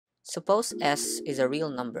Suppose s is a real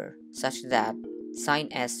number such that sine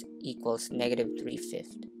s equals negative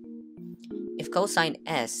 3/5. If cosine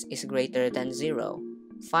s is greater than 0,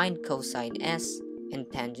 find cosine s and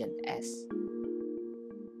tangent s.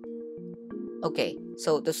 Okay,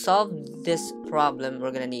 so to solve this problem,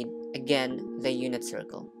 we're gonna need, again, the unit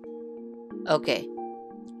circle. Okay,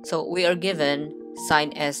 so we are given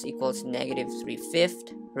sine s equals negative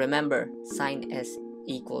 3/5. Remember, sine s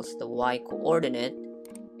equals the y coordinate,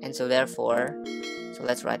 and so therefore, so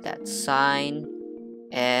let's write that. Sine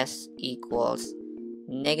s equals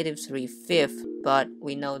negative 3/5, but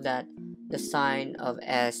we know that the sine of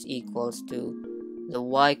s equals to the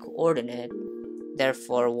y coordinate,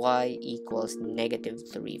 therefore y equals negative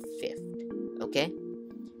 3/5. Okay,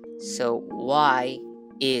 so y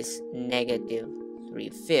is negative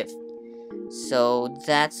 3/5. So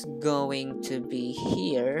that's going to be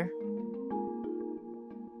here.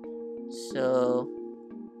 So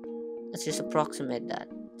let's just approximate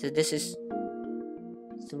that. So this is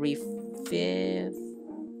 3/5.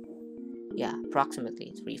 Yeah,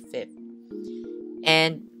 approximately 3/5.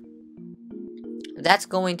 And that's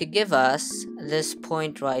going to give us this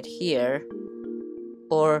point right here,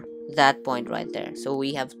 or that point right there. So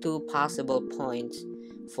we have two possible points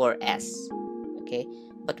for s. Okay,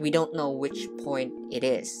 but we don't know which point it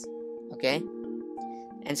is. Okay,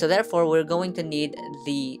 and so therefore we're going to need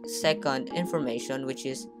the second information, which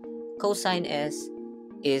is cosine s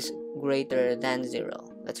is greater than 0.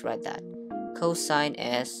 Let's write that. Cosine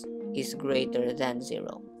s is greater than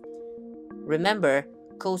 0. Remember,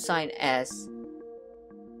 cosine s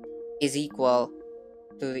is equal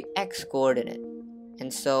to the x coordinate,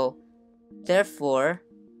 and so therefore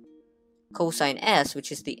cosine s,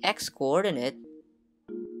 which is the x coordinate,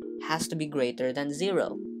 has to be greater than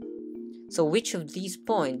 0. So which of these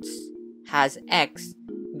points has x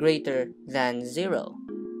greater than 0?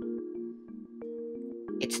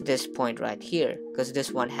 It's this point right here, because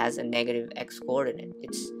this one has a negative x coordinate.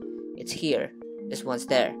 It's here. This one's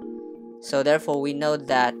there. So therefore we know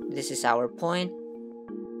that this is our point.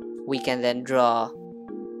 We can then draw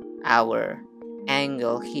our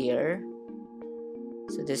angle here.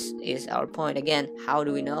 So this is our point. Again, how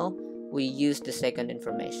do we know? We use the second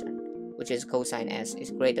information, which is cosine s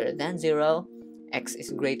is greater than 0, x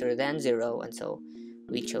is greater than 0, and so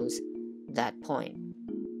we chose that point.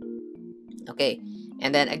 Okay,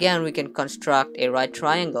 and then again we can construct a right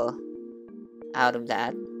triangle out of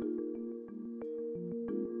that.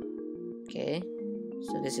 Okay,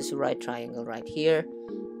 so this is a right triangle right here.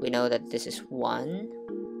 We know that this is 1.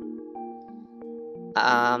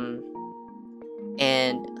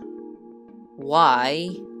 And y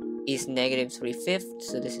is negative 3/5,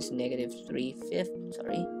 so this is negative 3/5,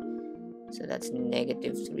 sorry. So that's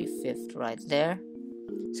negative 3/5 right there.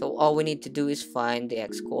 So all we need to do is find the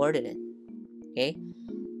x coordinate. Okay,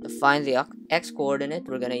 to find the x coordinate,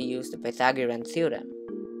 we're going to use the Pythagorean theorem.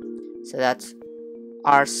 So that's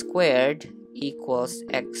r squared equals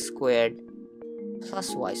x squared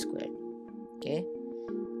plus y squared. Okay,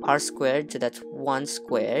 r squared, so that's 1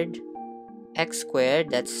 squared, x squared,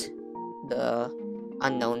 that's the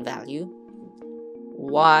unknown value,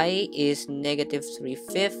 y is negative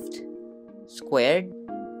 3/5 squared,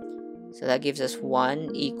 so that gives us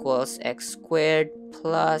 1 equals x squared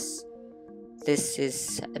plus, this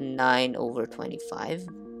is 9 over 25.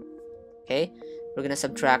 Okay, we're gonna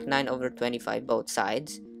subtract 9 over 25 both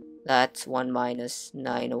sides. That's 1 minus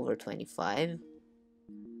 9 over 25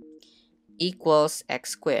 equals x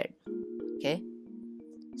squared. Okay,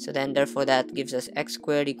 so then therefore that gives us x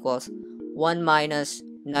squared equals 1 minus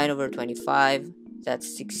 9 over 25, that's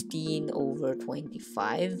 16 over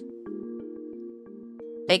 25.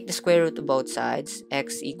 Take the square root of both sides.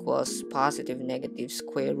 X equals positive negative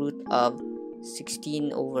square root of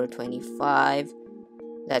 16 over 25.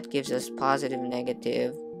 That gives us positive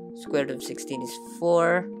negative. Square root of 16 is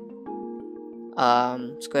 4.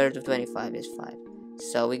 Square root of 25 is 5.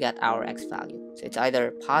 So we got our x value. So it's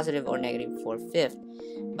either positive or negative 4/5.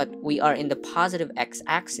 But we are in the positive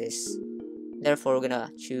x-axis. Therefore, we're going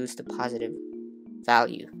to choose the positive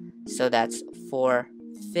value. So that's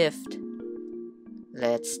 4/5.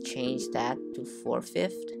 Let's change that to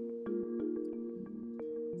 4/5.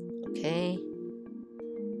 Okay.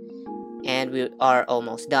 And we are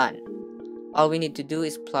almost done. All we need to do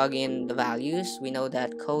is plug in the values. We know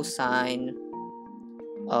that cosine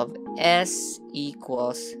of s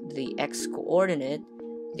equals the x coordinate.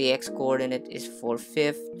 The x coordinate is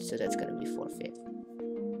 4/5, so that's going to be 4/5.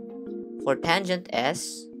 For tangent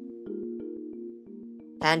s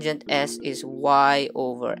is y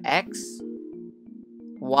over x.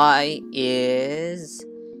 Y is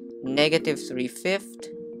negative 3/5.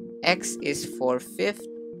 X is 4/5.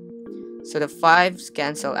 So the 5's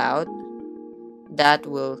cancel out. That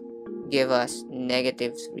will give us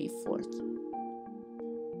negative 3/4.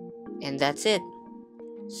 And that's it.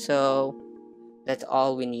 So that's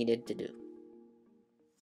all we needed to do.